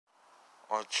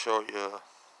I want to show you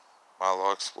my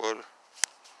log splitter.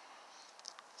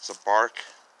 It's a bark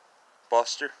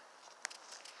buster.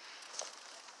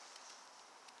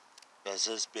 It's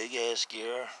this big ass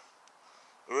gear.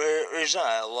 The reason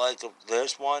I like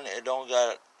this one, it don't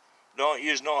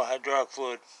use no hydraulic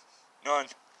fluid, none.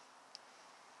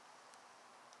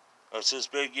 It's this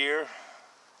big gear.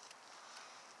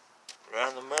 Right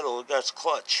in the middle, it got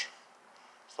clutch.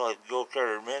 It's like a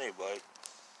go-kart mini bike.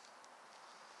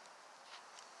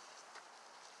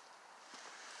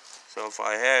 So if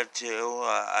I had to,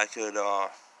 I could,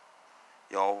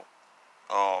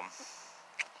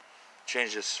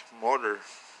 change this motor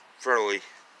fairly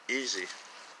easy.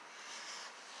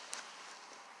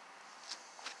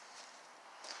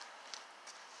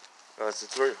 That's the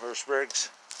 3-horse Briggs.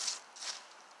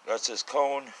 That's this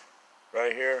cone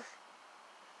right here.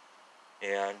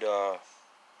 And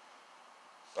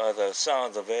by the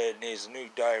sounds of it, it needs a new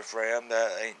diaphragm.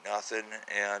 That ain't nothing.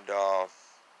 And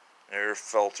air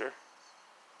filter.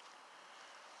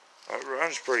 It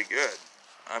runs pretty good.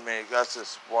 I mean, it got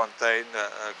this one thing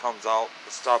that comes out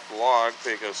to stop the log,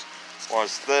 because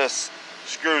once this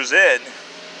screws in,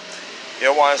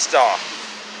 it wants to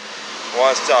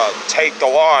take the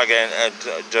log and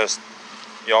just,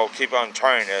 keep on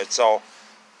turning it. So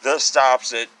this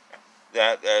stops it.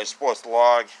 That splits the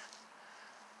log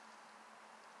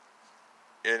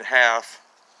in half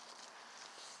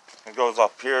and goes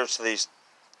up here to these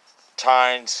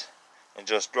tines and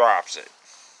just drops it.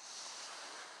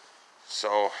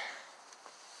 So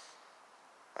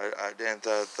I didn't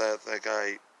think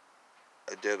I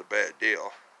did a bad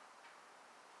deal.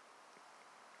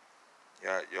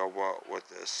 Yeah, with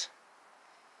this.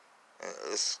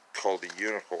 This is called the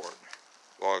Unicorn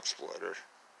log splitter.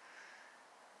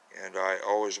 And I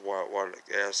always wanted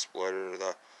a gas splitter.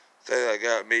 The thing that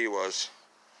got me was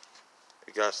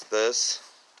it got this,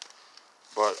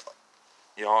 but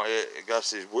it got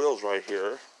these wheels right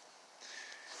here.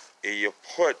 And you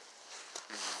put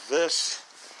this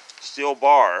steel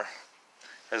bar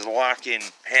as a locking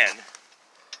pin.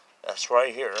 That's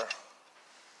right here.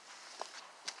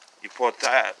 You put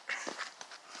that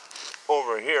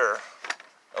over here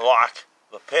and lock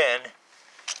the pin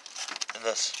in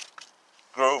this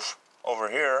groove over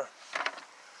here,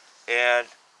 and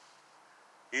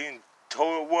you can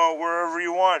tow it wherever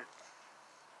you want.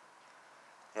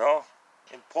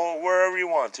 And pull it wherever you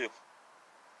want to.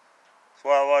 That's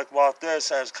what I like about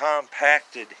this. It's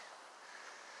compacted.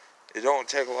 It don't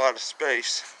take a lot of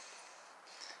space.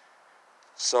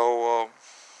 So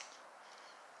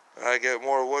when I get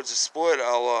more wood to split,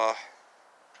 I'll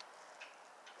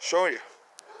show you.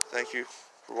 Thank you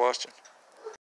for watching.